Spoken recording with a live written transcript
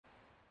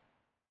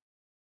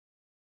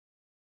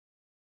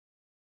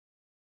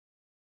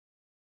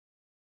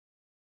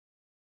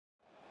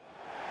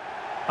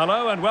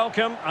Hello and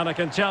welcome, and I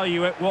can tell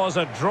you it was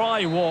a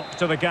dry walk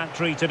to the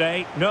gantry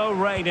today, no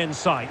rain in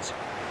sight.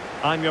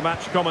 I'm your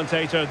match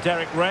commentator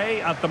Derek Ray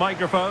at the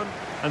microphone,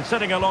 and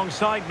sitting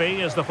alongside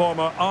me is the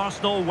former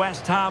Arsenal,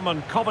 West Ham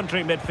and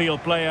Coventry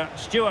midfield player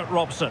Stuart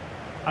Robson.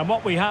 And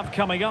what we have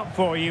coming up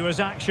for you is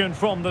action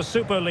from the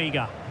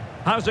Superliga.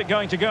 How's it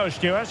going to go,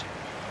 Stuart?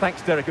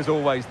 Thanks, Derek, as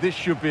always. This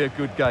should be a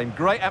good game.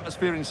 Great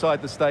atmosphere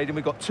inside the stadium.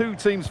 We've got two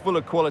teams full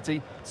of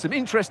quality, some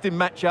interesting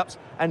matchups,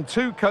 and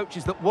two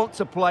coaches that want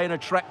to play an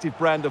attractive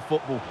brand of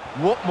football.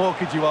 What more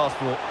could you ask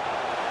for?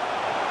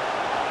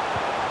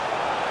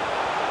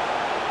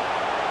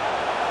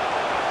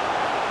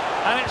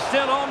 And it's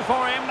still on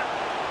for him.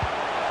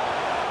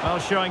 Well,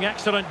 showing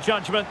excellent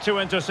judgment to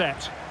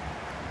intercept.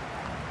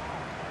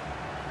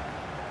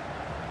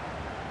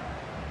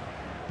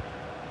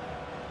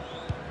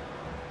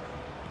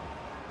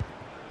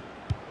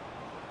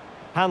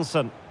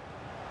 Hansen.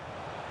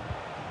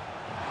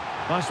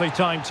 Nicely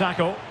timed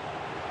tackle.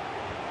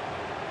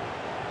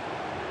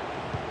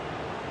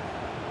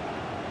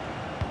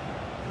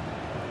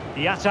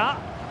 Yatta.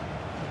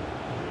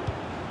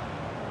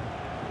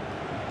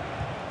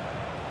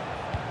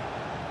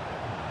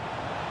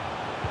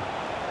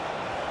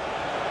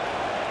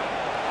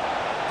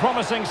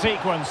 Promising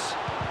sequence.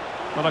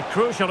 Well, a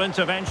crucial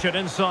intervention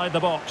inside the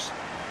box.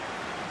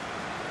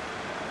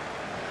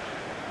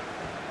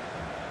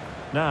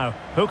 Now,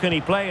 who can he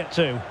play it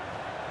to?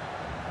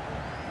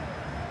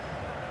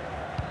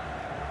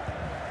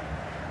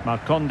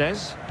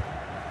 Marcondes.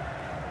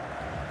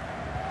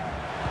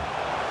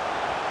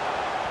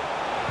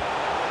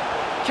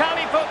 Can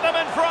he put them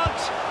in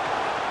front?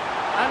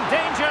 And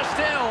danger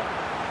still.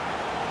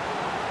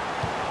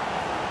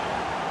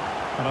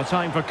 And a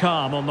time for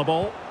calm on the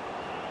ball.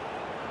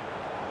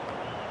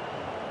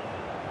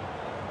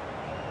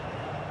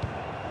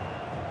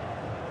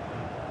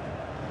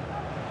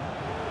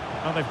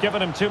 Well, they've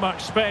given him too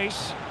much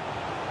space.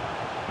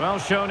 Well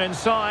shown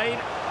inside.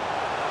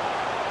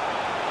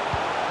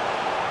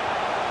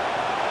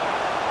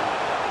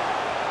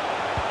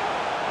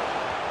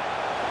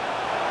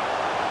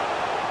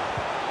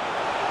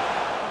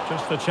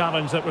 Just the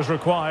challenge that was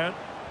required.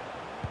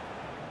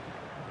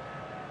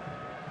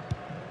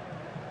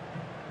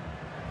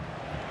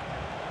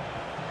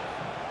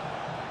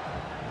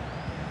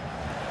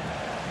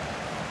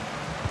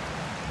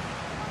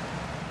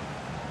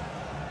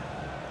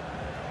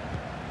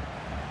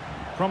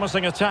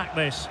 Promising attack,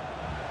 this.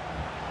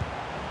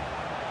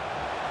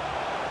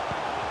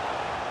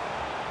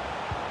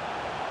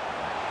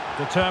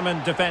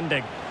 Determined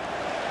defending.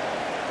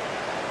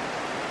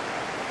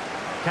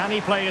 Can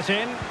he play it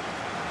in?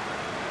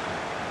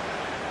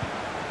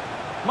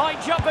 Might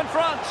jump in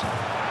front.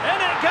 In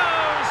it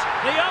goes!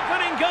 The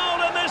opening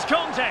goal in this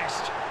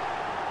contest.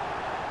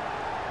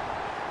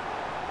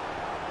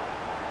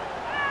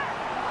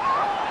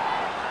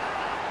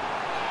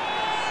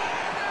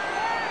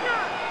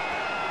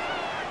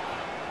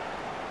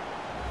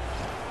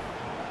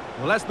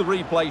 Well, as the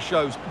replay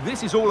shows,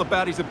 this is all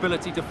about his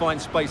ability to find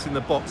space in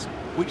the box,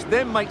 which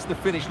then makes the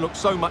finish look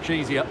so much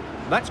easier.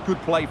 That's good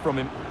play from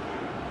him.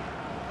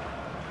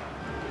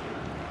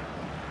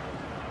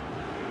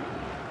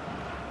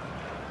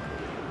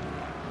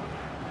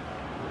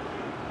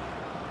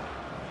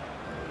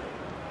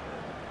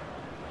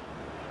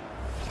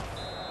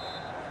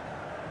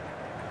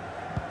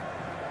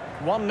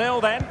 One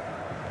 0 then.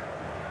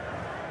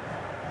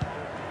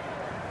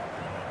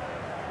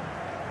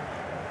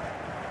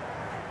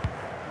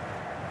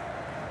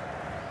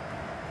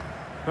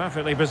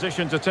 Perfectly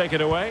positioned to take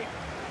it away.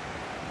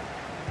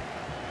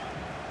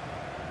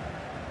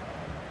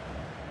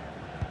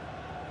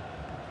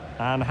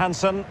 And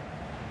Hansen.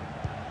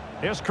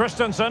 Here's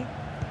Christensen.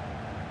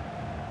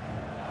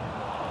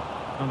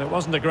 And it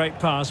wasn't a great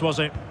pass, was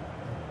it?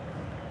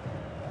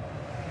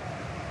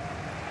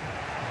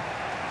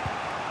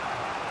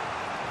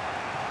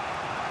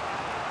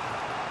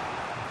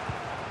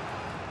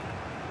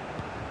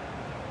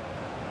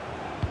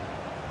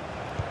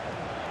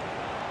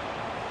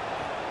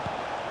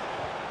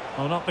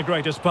 Oh, not the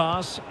greatest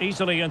pass,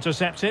 easily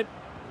intercepted.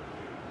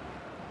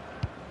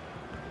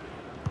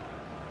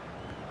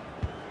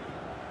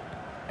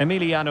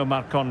 Emiliano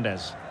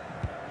Marcondes.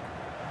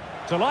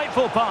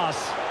 Delightful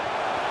pass.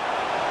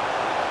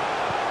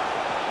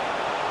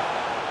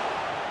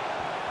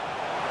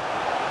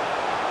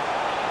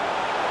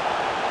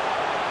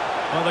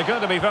 Well, they're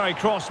going to be very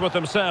cross with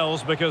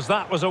themselves because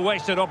that was a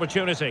wasted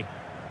opportunity.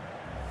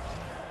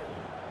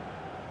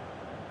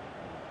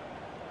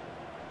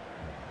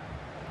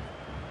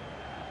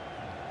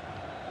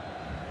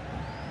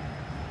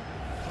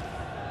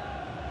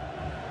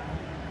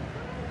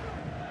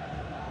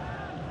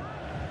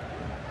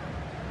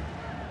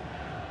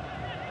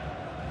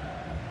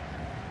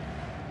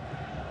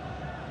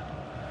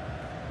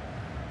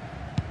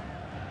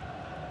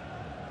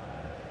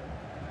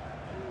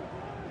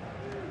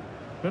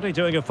 Really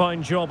doing a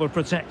fine job of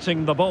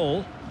protecting the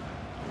ball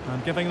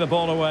and giving the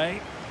ball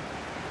away.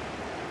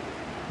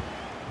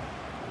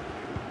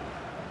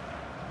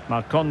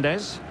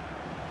 Marcondes.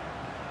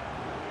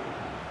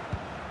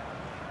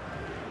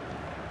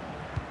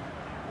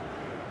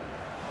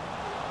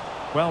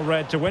 Well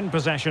read to win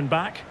possession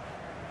back.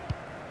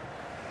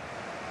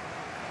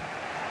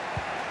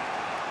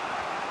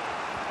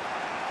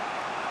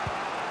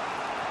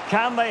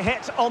 Can they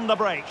hit on the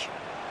break?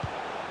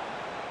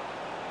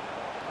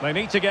 They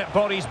need to get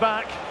bodies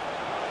back.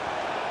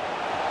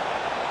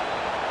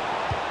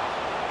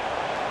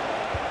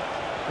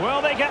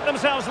 Will they get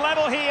themselves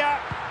level here?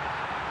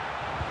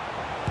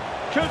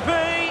 Could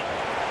be.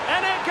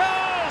 And it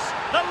goes!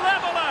 The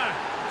leveller!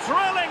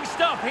 Thrilling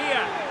stuff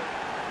here.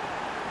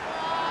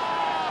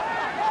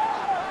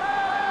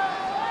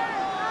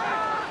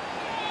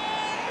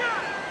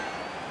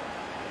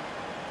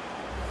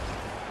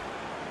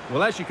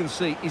 Well, as you can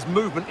see, his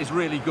movement is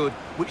really good,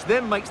 which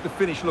then makes the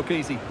finish look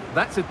easy.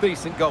 That's a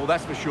decent goal,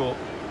 that's for sure.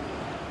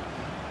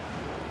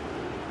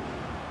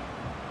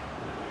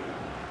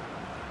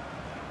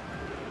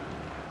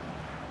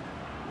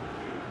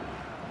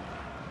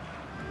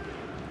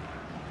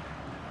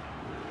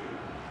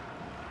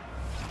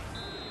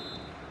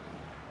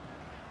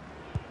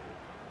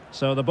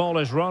 So the ball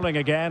is rolling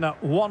again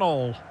at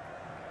 1-1.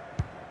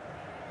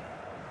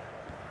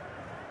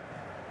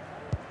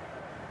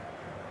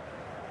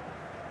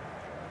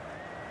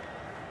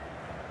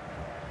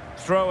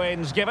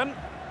 Throw-ins given.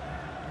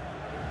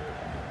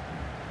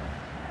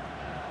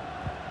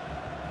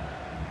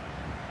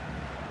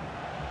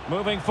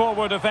 Moving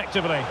forward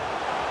effectively.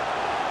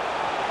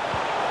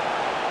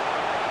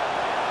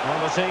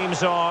 Well, the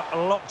teams are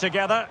locked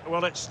together.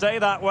 Will it stay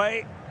that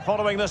way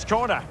following this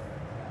corner?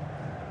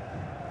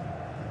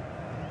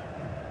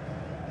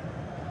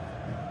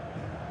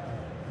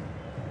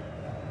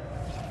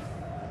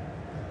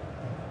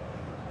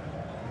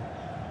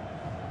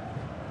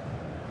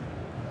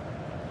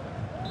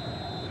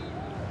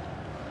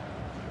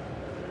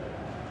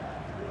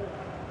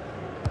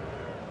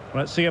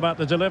 Let's see about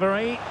the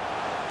delivery.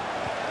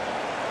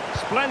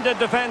 Splendid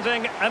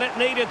defending, and it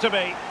needed to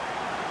be.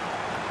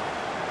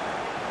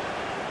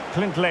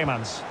 Clint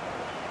Leemans.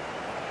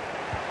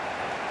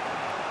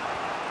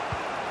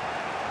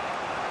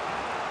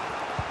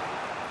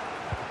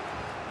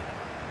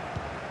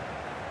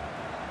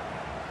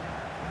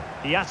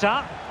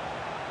 Yatta.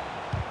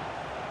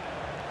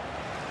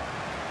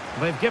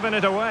 They've given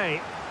it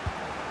away.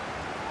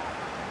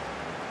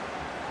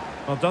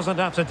 Well, doesn't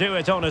have to do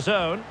it on his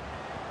own.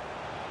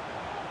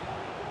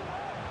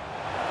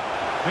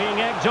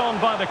 Being egged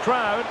on by the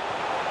crowd.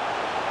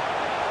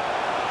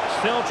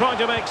 Still trying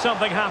to make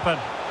something happen.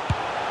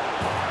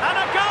 And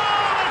a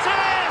goal it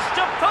is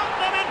to put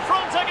them in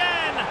front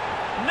again.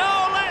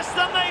 No less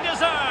than they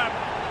deserve.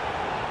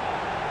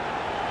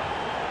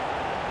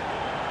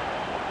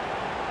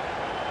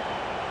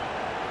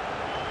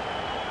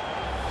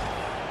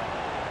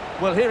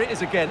 Well, here it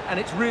is again, and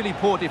it's really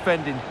poor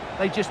defending.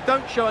 They just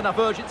don't show enough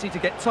urgency to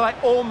get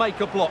tight or make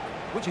a block,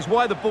 which is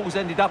why the ball's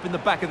ended up in the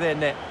back of their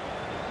net.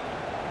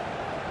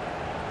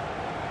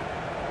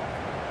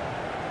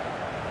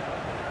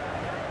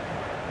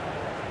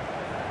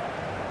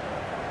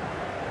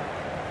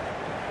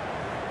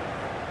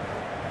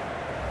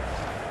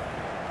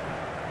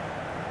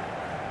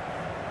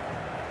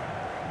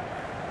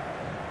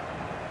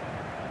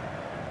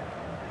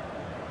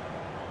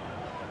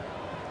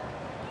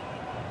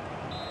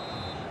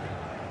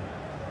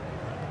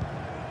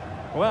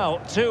 Well,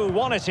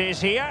 2-1 it is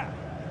here.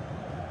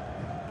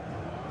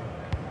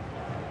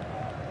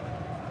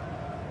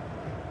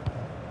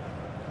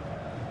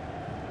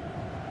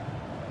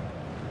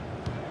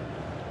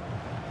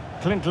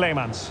 Clint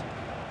Leemans.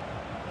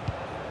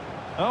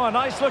 Oh, a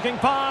nice looking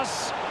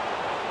pass.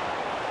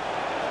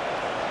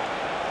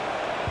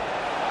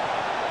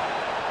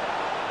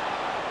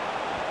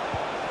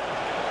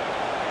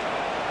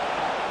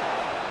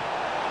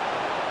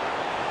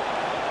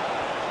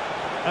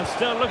 And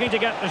still looking to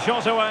get the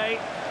shot away.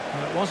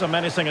 Well, it was a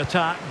menacing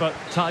attack, but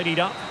tidied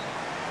up.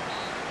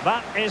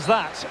 That is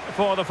that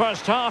for the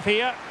first half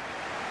here.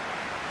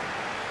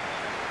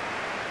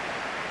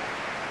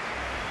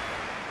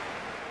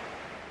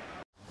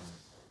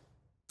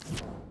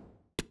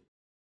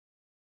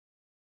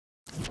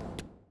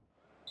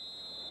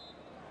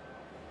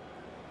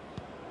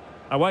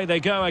 Away they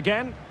go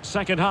again.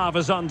 Second half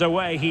is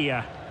underway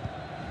here.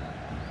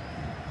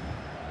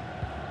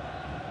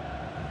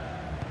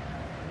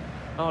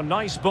 Oh,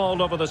 nice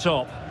ball over the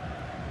top.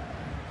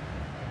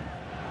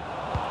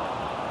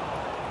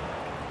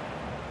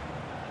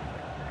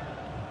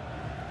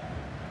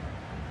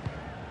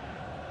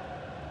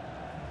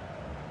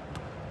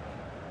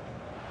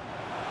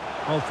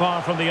 Well,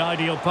 far from the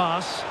ideal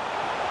pass.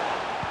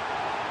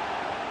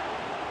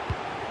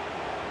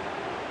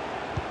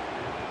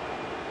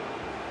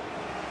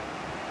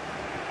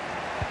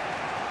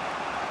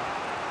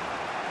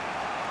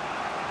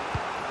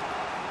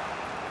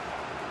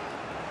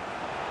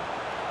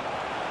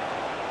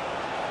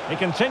 He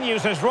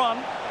continues his run.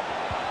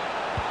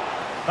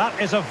 That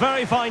is a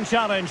very fine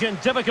challenge in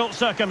difficult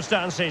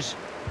circumstances.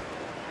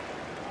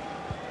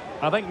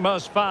 I think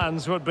most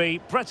fans would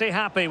be pretty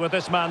happy with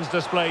this man's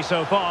display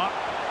so far.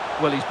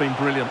 Well, he's been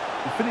brilliant.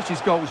 He finished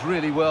his goals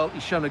really well.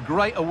 He's shown a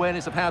great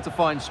awareness of how to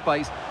find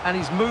space, and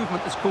his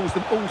movement has caused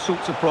them all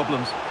sorts of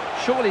problems.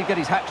 Surely he'll get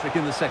his hat-trick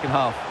in the second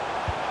half.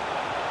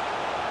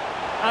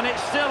 And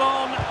it's still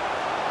on.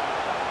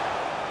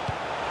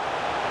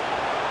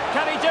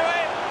 Can he do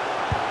it?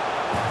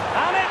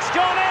 And it's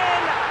gone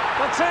in!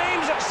 The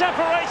team's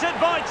separated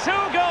by 2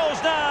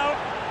 goals now.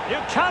 You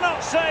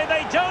cannot say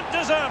they don't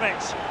deserve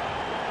it.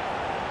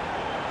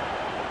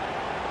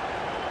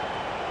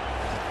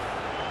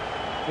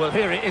 Well,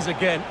 here it is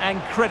again,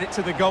 and credit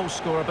to the goal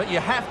scorer, but you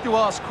have to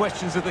ask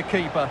questions of the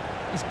keeper.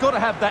 He's got to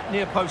have that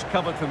near post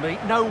covered for me.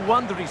 No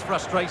wonder he's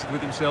frustrated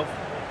with himself.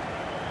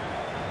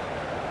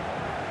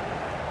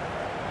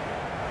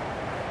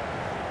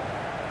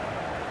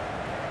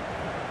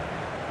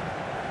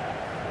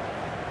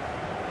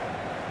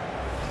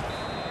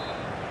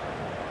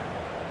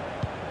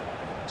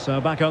 So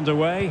back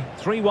underway,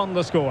 3-1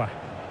 the score.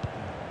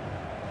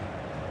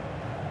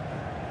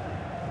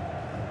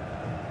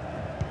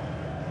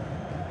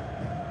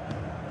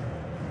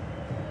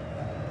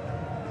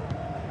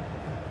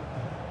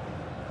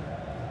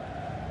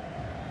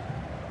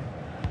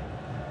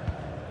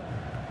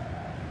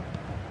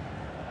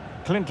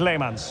 Clint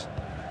Leemans.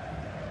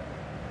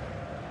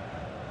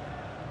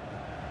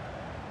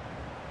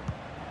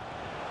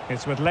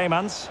 It's with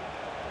Leemans.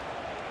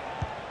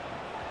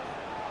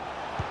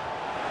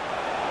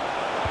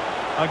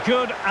 A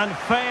good and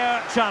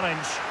fair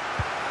challenge.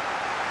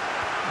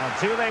 And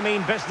do they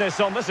mean business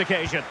on this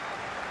occasion?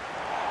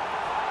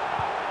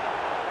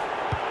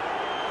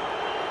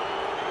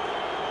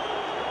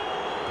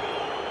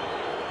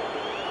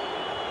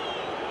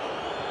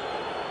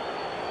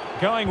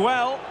 Going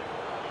well.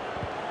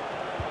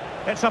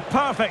 It's a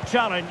perfect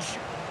challenge.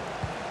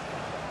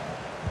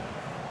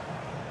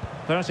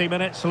 30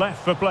 minutes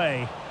left for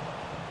play.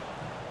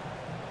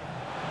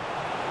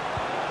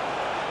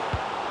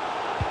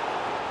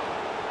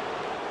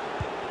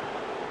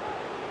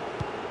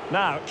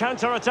 Now,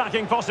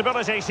 counter-attacking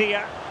possibilities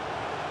here.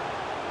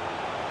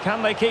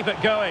 Can they keep it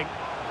going?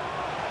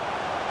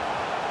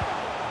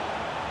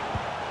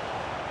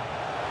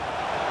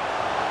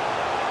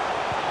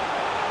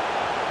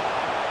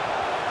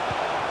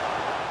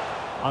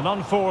 An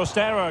unforced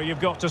error, you've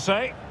got to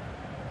say.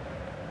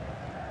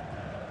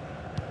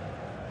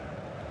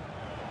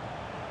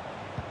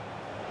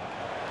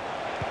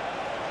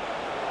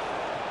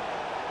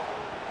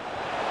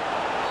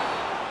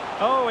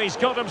 Oh, he's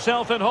got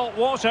himself in hot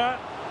water.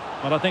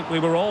 But I think we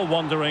were all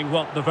wondering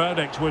what the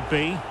verdict would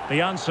be.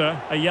 The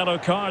answer, a yellow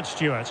card,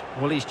 Stuart.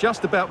 Well, he's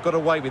just about got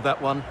away with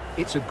that one.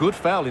 It's a good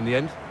foul in the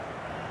end.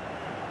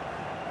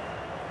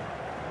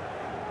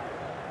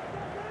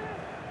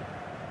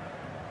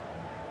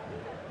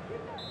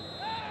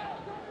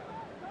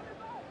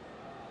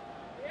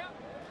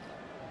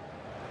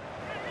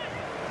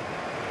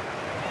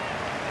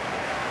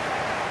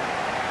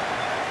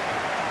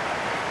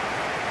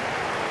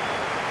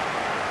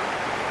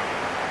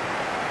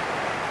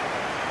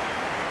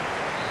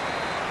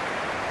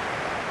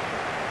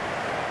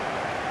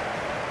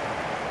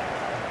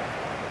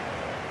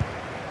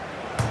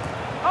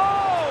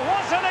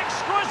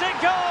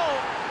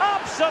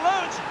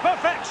 Absolute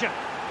perfection.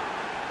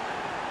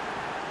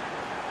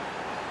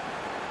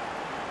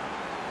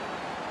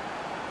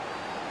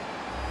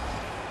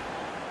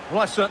 Well,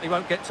 I certainly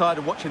won't get tired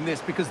of watching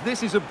this because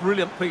this is a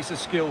brilliant piece of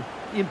skill.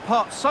 He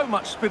imparts so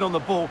much spin on the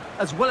ball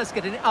as well as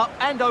getting it up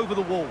and over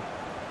the wall.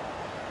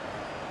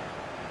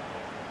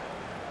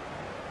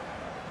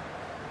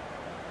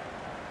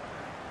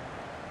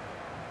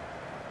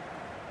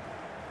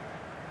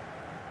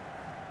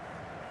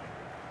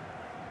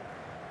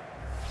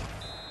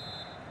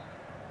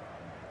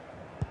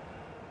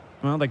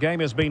 Well, the game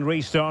has been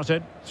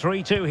restarted.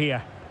 3-2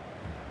 here.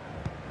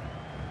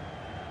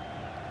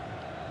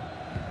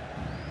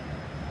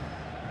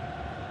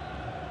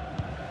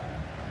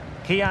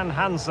 Kian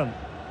Hansen.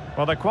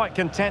 Well, they're quite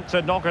content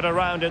to knock it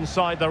around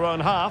inside their own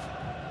half.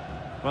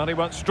 Well, he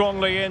went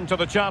strongly into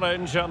the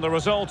challenge, and the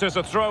result is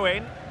a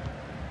throw-in.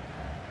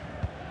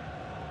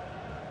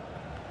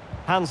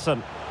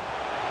 Hansen.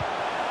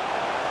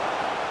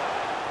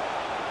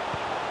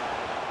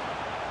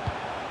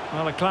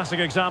 Well, a classic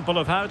example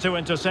of how to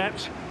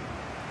intercept.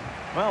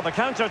 Well, the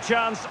counter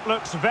chance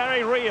looks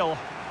very real.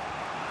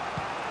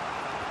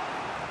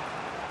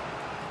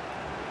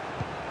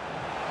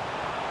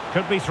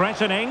 Could be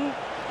threatening.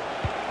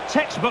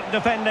 Textbook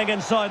defending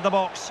inside the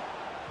box.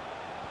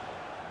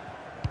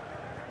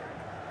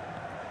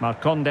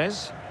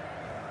 Marcondes.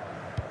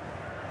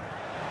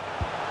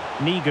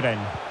 Nygren.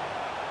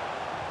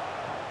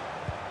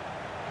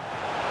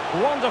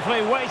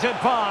 Wonderfully weighted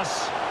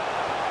pass.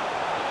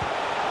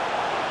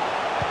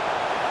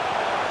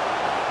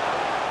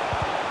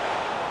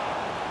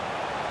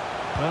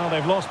 Well,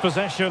 they've lost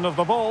possession of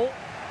the ball.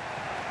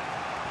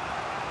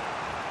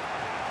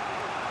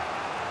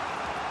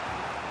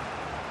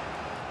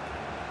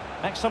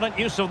 Excellent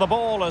use of the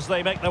ball as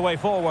they make their way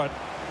forward.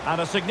 And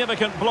a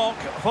significant block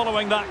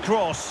following that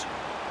cross.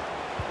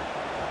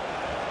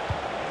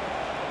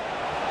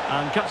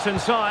 And cuts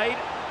inside.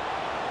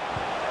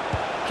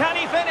 Can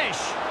he finish?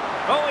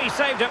 Oh, he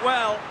saved it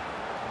well.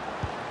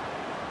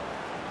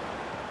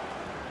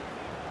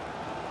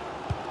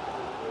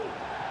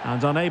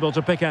 And unable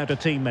to pick out a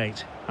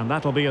teammate. And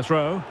that'll be a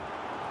throw.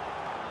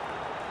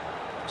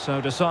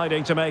 So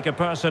deciding to make a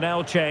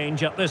personnel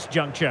change at this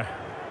juncture.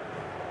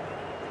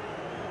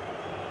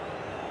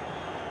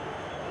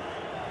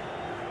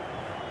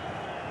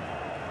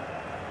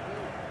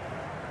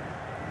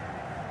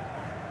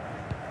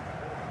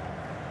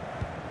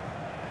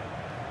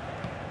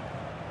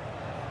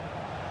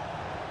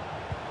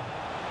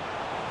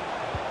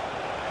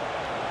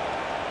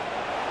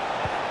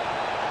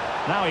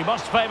 Now he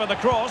must favour the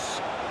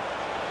cross.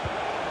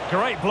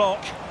 Great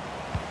block.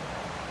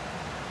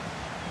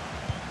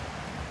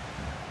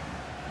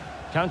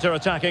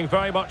 Counter-attacking,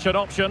 very much an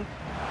option.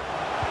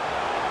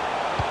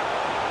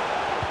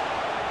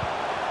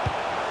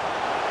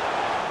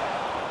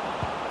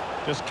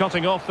 Just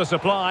cutting off the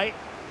supply.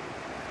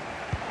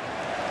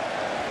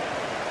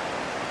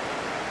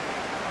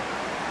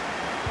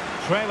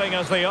 Trailing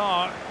as they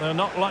are, they're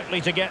not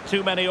likely to get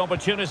too many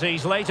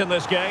opportunities late in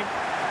this game.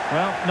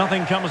 Well,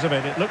 nothing comes of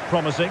it. It looked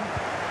promising.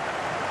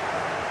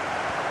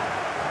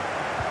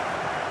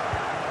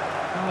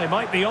 Well, they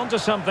might be onto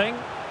something.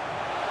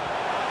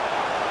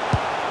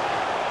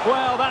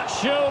 Well, that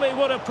surely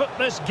would have put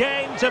this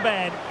game to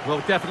bed. Well,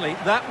 definitely.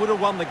 That would have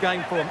won the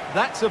game for them.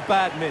 That's a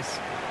bad miss.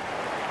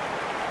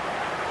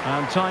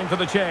 And time for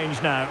the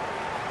change now.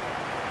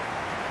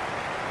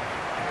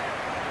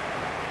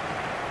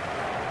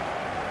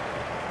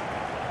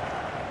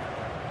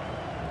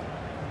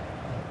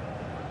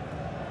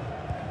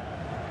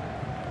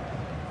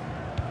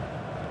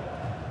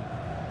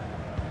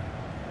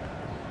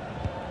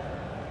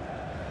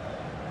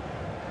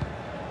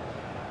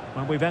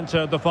 Well, we've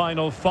entered the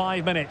final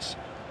 5 minutes.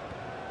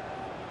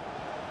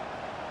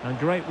 And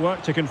great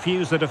work to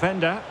confuse the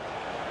defender.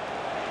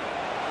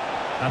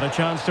 And a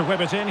chance to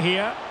whip it in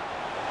here.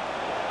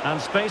 And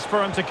space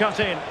for him to cut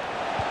in.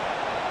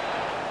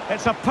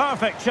 It's a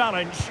perfect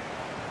challenge.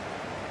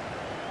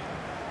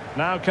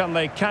 Now can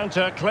they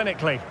counter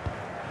clinically?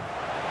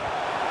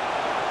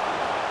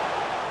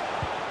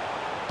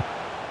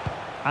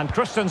 And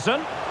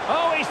Christensen.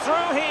 Oh, he's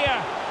through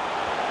here.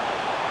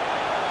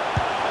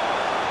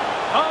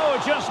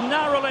 Oh, just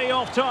narrowly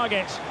off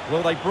target.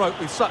 Well, they broke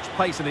with such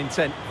pace and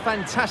intent.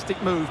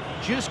 Fantastic move,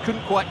 just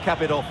couldn't quite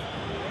cap it off.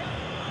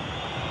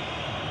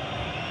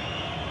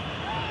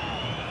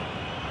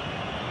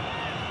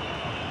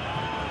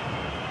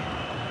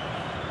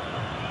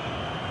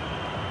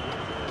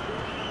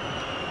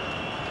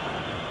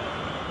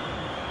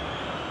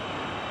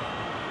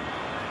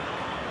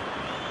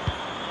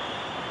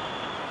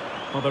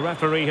 Well, the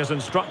referee has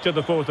instructed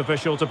the fourth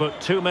official to put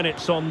 2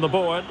 minutes on the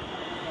board.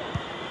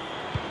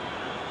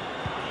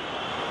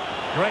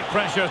 Great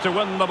pressure to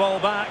win the ball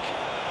back.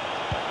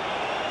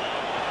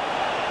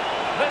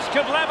 This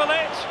could level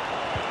it.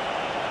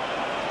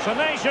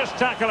 Tenacious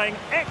tackling,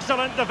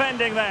 excellent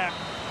defending there.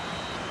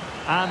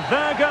 And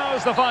there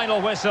goes the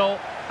final whistle.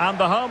 And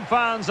the home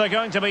fans are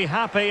going to be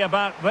happy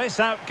about this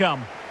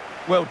outcome.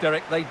 Well,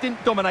 Derek, they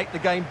didn't dominate the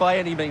game by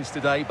any means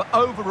today, but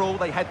overall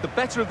they had the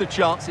better of the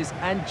chances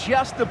and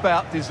just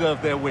about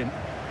deserved their win.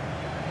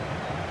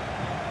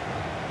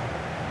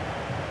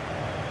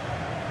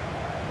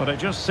 But it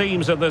just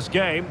seems in this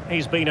game,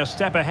 he's been a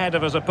step ahead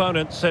of his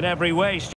opponents in every way.